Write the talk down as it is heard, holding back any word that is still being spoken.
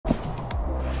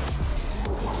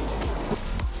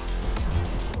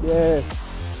Yes.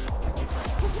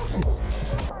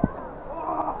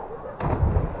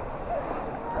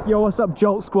 Yo, what's up,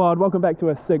 Jolt Squad? Welcome back to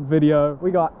a sick video.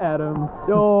 We got Adam.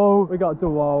 Yo. We got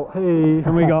Dewalt. Hey.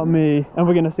 And we got me. And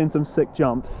we're gonna send some sick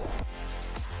jumps.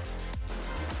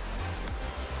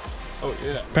 Oh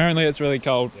yeah. Apparently it's really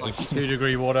cold. Like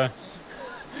 2-degree water.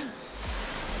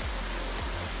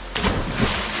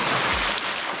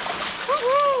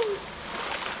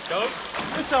 Go.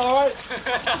 It's alright.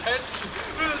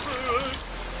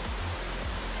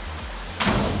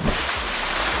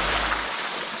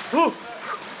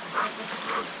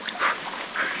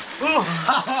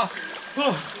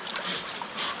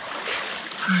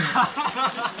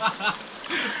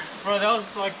 Bro, that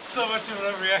was like so much of an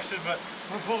overreaction, but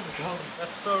before the cold,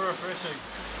 that's so refreshing.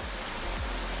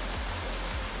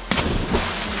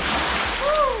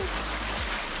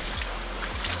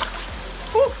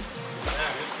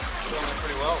 Yeah, it's going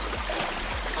pretty well.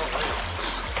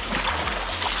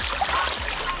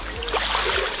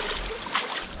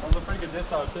 That was a pretty good this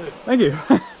time too. Thank you.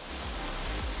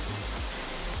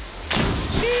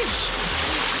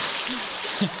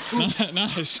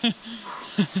 Nice.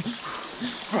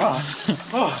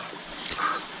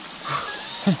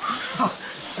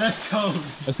 That's cold.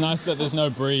 It's nice that there's no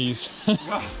breeze. We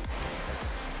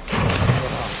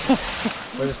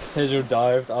just casual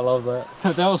dived. I love that.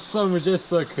 That was so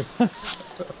majestic. I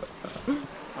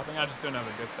think I just don't have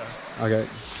a good time. Okay.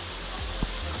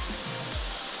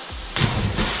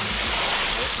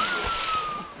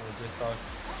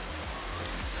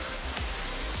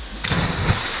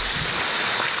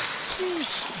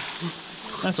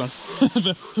 Nice one.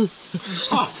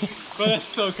 But that's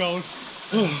so cold.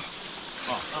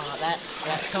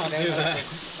 That can't do that.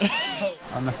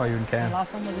 I don't know if I even can.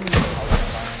 Last one was in I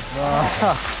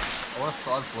want to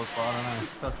side flip, but I don't know.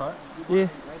 That's right? Yeah.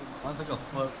 I don't think I'll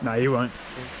flip. No, you won't.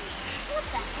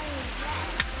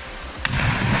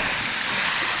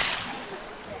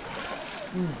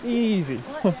 Easy.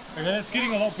 Okay, it's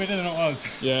getting a lot better than it was.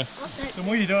 Yeah. The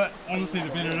more you do it, honestly, the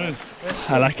better it is.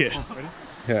 I like it. Ready?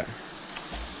 Yeah.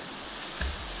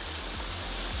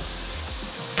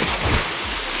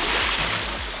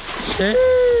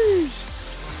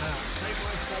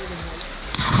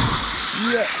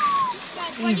 Yeah.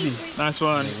 Easy. Nice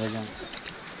one.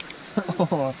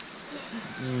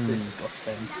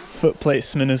 Foot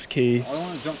placement is key. I don't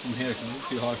want to jump from here because it's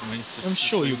too high for me. I'm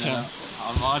sure you can.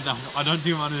 I don't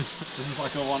do mine. This is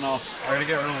like a one-off. I'm gonna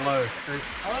get real low.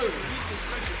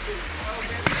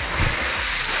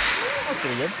 That's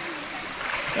pretty good.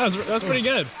 That's pretty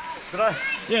good. Did I?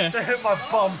 Yeah. That hit my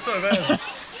bum so bad.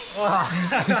 Wow.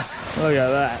 Look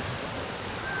at that.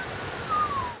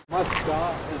 My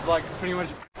start is like pretty much.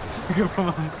 Bro's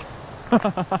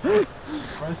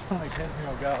trying to catch me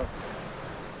off guard.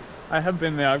 I have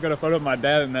been there. I've got a photo of my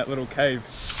dad in that little cave.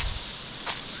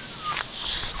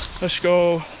 Let's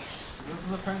go. This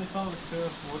is apparently some of the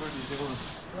first water in New Zealand.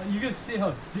 Like, you can see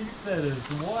how deep that is.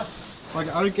 What? Like,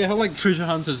 I don't get how like treasure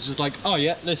hunters just like, oh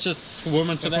yeah, let's just swim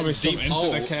into that deep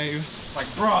hole. Into the cave. Like,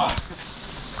 bruh.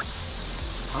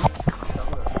 Oh,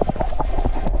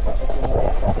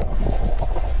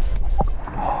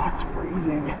 it's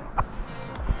freezing.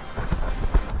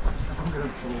 I'm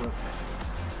gonna pull it.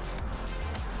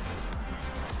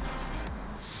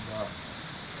 Wow.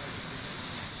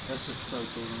 That's just so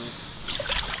cool to me.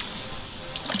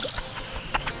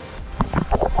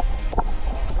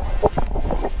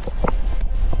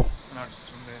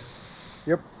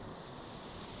 Yep.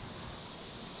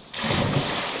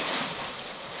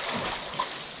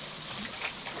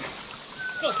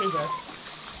 Not too bad.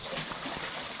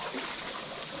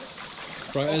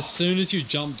 Bro, as soon as you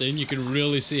jumped in, you could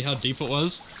really see how deep it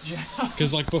was. Yeah.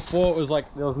 Because like before it was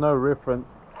like There was no reference.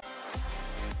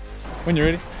 When you're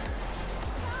ready.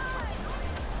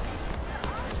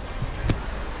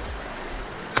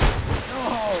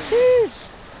 Oh.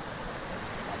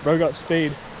 Bro got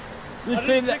speed. You I see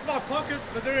didn't that? check my pockets,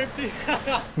 but they're empty.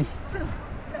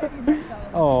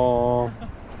 Oh.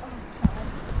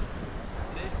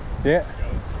 Yeah.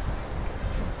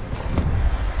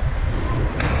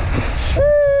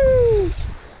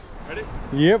 Ready?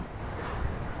 Yep.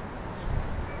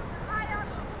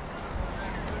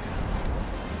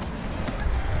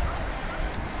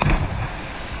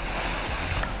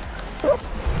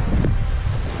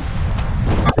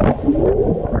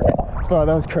 Oh,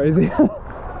 that was crazy.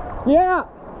 Yeah.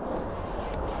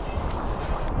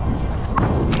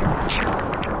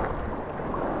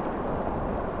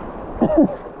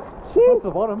 What's the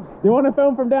bottom? You want to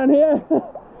film from down here?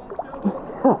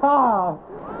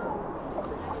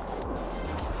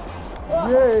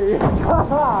 Yay!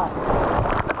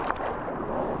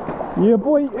 Yeah,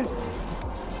 boy.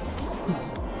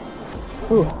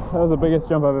 Ooh, that was the biggest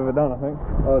jump I've ever done, I think.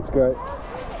 Oh, that's great.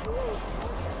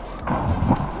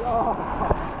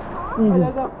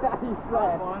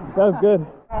 That was good.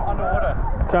 Underwater.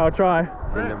 So I'll try.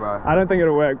 I don't think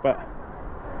it'll work, but.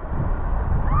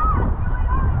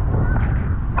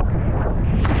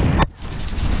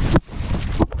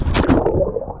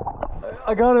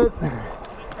 I got it.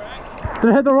 Did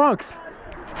it hit the rocks?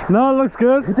 No, it looks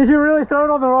good. Did you really throw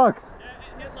it on the rocks?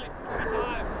 Yeah, it hit like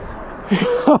 3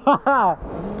 times.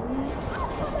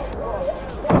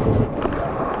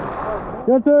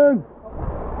 Your turn.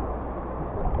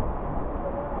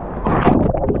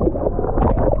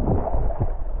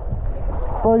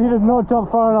 Bro, you did not jump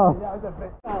far enough.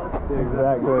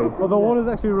 Exactly. Well, the water's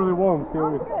actually really warm. See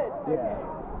what we... Yeah,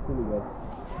 really good.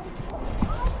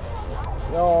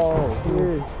 Oh,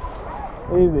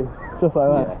 easy. Just like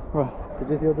that. Yeah. Right. Did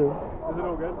you feel too? Is it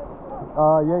all good?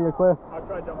 Yeah, you're clear. I'll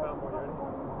try to jump out more, you ready?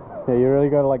 Yeah, you really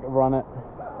got to like run it.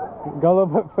 Go a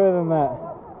little bit further than that.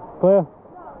 Clear.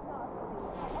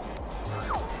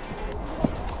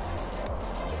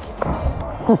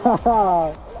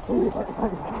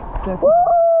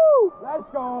 Woo! Let's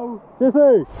go!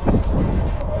 Jesse!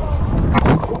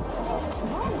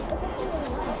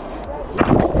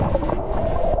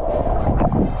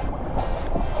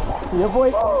 Yeah,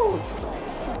 boy!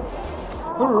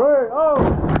 Hooray! Oh!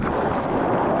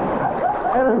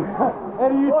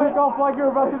 Eddie, you took off like you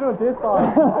were about to do a death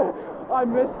dive. I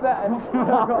missed that and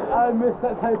I missed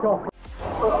that takeoff.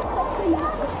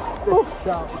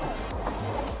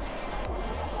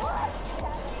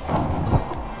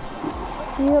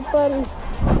 Yeah, buddy.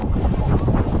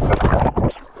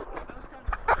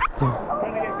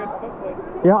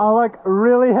 Yeah, I like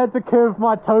really had to curve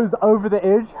my toes over the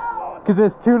edge because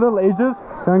there's 2 little edges.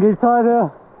 Don't get tired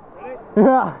here. Ready?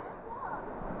 Yeah.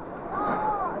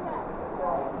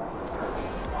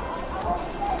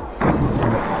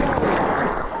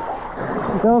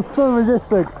 That was so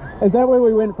majestic. Is that where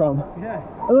we went from? Yeah.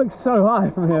 It looks so high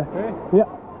from here. Really? Yeah.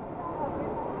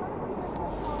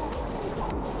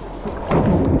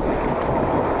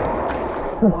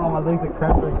 Oh, my legs are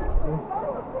cramping.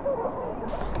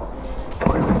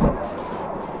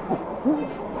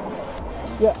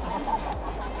 Yeah.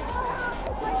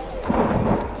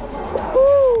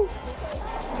 Woo!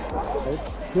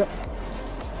 Yep.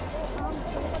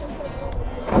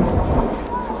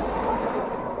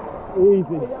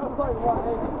 Easy.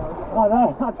 Oh no,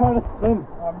 I'm trying to spin.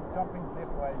 I'm jumping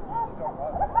left way, you just jump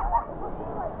right.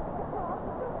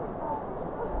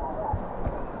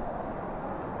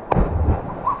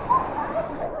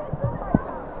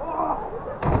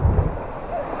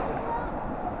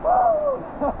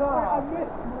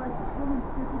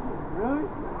 Really?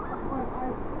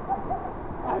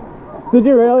 Did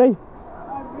you really? I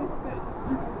missed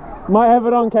it. Might have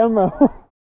it on camera.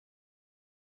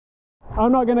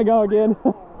 I'm not gonna go again.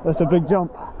 That's a big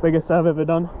jump. Biggest I've ever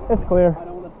done. It's clear. I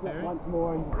don't want to slip once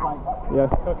more and just like... Yeah.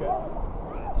 Okay.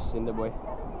 Send it, boy.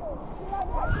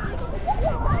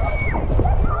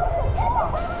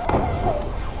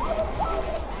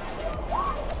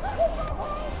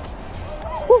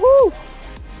 Woohoo!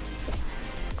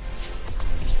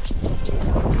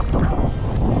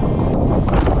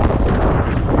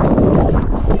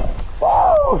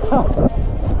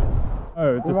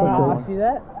 Oh, just Wow, see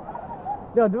that?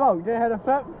 Yo, Dewalt, you know how to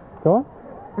flip? Go on.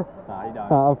 Nah, you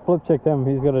don't. I'll flip check him.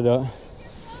 He's got to do it.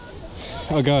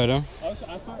 I'll go, Adam. I was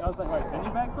like, wait, can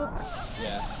you backflip?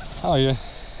 Yeah. Oh yeah.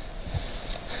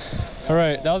 All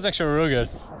right, that was actually real good.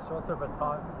 Shorter but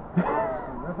time.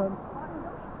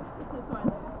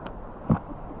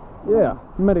 Yeah,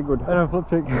 very good. And a flip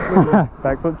check.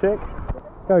 Back flip check.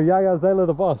 Go, Yaya Zayla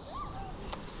the boss.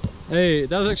 Hey,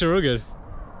 that was actually real good.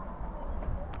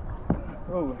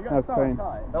 Oh, you got That's so clean.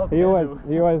 tight. That was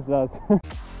He always does.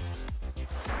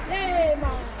 Yay,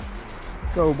 Mom!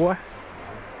 Go, boy.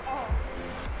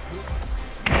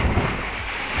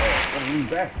 Lean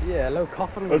back. Yeah, a little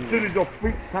coffin. As soon as your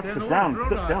feet touch the ground,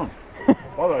 sit down.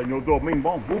 Olha, no dormir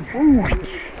bom. Boom, boom.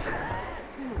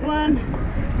 1,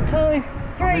 2,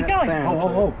 3, go!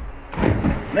 Oh.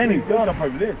 Lenny, go up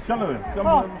over there. Some of them. Some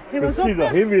of them. It was Because these are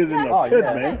up heavier than a kid,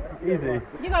 man. Easy.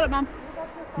 You got it, Mum.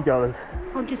 You got this.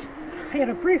 I'll just out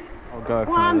of breath. I'll go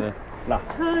from 1, there.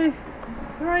 2,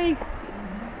 3.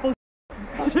 Oh,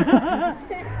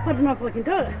 I don't know if I can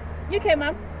do it. You can,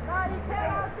 Mum.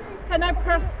 Okay, no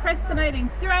procrastinating.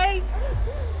 3,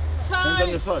 2, Hands on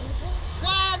your foot.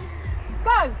 1,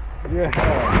 go! Yeah.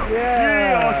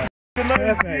 Yeah.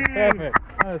 Perfect. Perfect.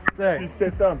 That's sick. You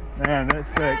sit down. Man, that's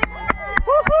sick.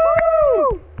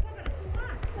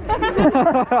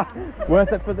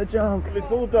 Worth it for the jump.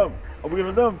 Let's all jump. Are we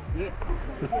gonna dump?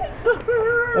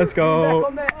 Let's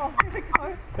go.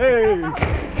 Hey!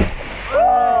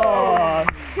 Oh!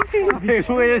 Hey,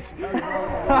 Wish!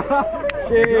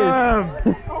 Cheers.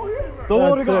 The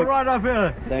water got sick. right up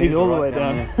here. He's all the way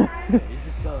down.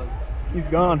 He's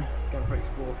gone.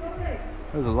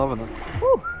 Those are loving it.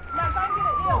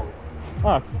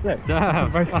 Oh, sick.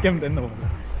 Damn. I skimmed in the water.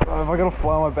 Oh, if I got a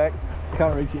fly on my back,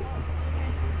 can't reach it.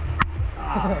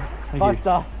 Five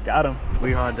star. Got him.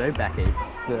 We gonna do backy.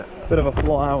 Yeah. Bit of a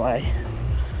flyaway.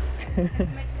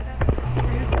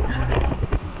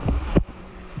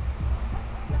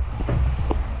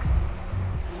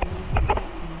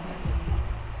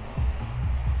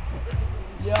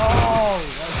 Yo,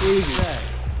 that's easy.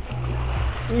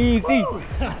 Easy.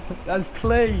 That's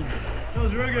clean. That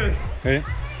was real good. Ready?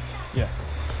 Yeah.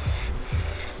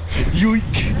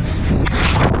 Yoink.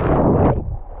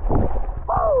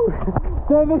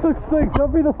 Damn, this looks sick.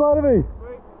 Jump either side of me.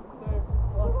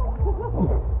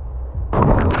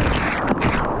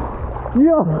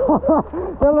 Yeah,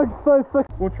 that looks so sick.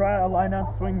 We'll try a liner,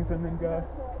 swings, and then go.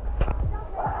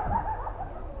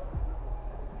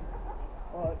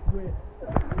 Oh, it's weird.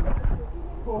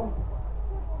 Oh.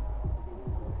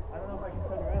 I don't know if I can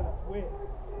turn around, it's weird.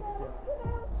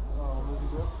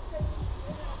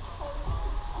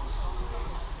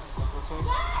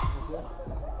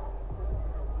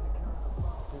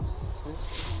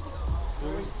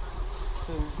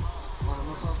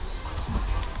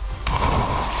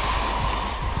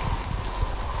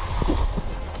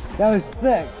 That was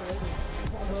sick.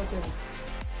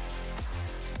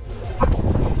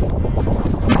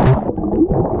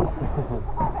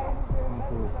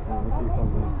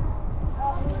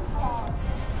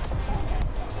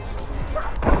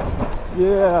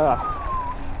 Yeah.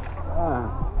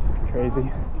 Crazy.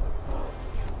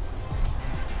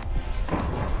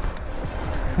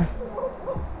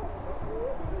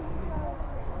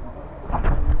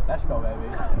 Let's go, baby.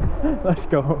 Let's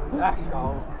go. Let's go.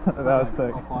 That was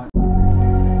sick.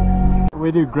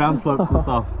 We do ground slopes and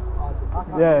stuff.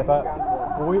 Yeah, but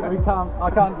we can't. I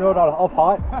can't do it off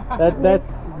height. That's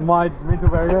my mental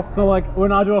barrier. So like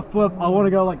when I do a flip, I want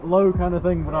to go like low kind of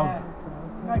thing, but I'm.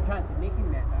 No chance of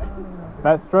nicking that though.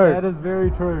 That's true. That is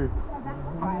very true.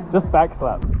 Just back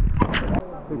slap.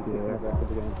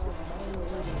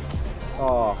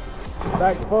 Oh,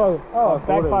 Back 4. Oh,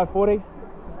 back 540.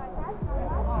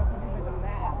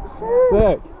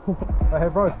 Sick. Hey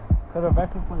bro, have a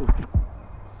back please.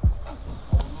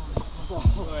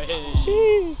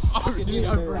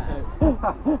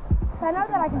 I know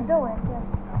that I can do it. Yeah.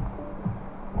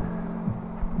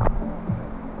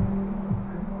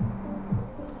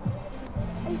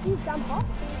 And you jump off?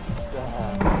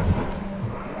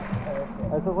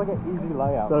 This is like an easy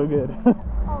layout. So good. Oh,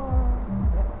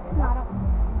 no, I don't.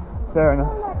 Fair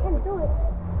enough. No, I can do it.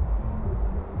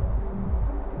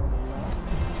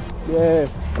 Yeah.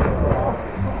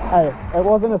 Hey, it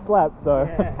wasn't a slap, so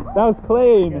that was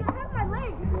clean.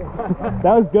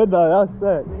 That was good though, that was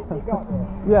sick.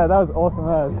 Yeah, that was awesome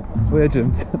as.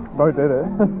 Legend. Bro did it.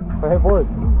 But hey boys,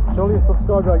 surely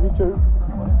subscribe to our YouTube.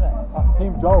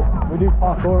 Team Jolt. We do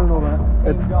parkour and all that.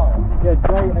 It's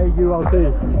J-A-U-L-T.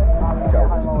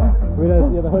 We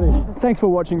know, yeah, the hoodie. Thanks for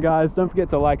watching guys. Don't forget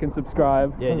to like and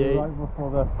subscribe. yeah. Right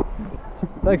before the...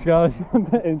 Thanks guys.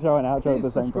 Intro and outro at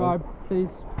the same time. Subscribe, please.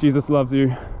 Jesus loves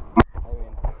you.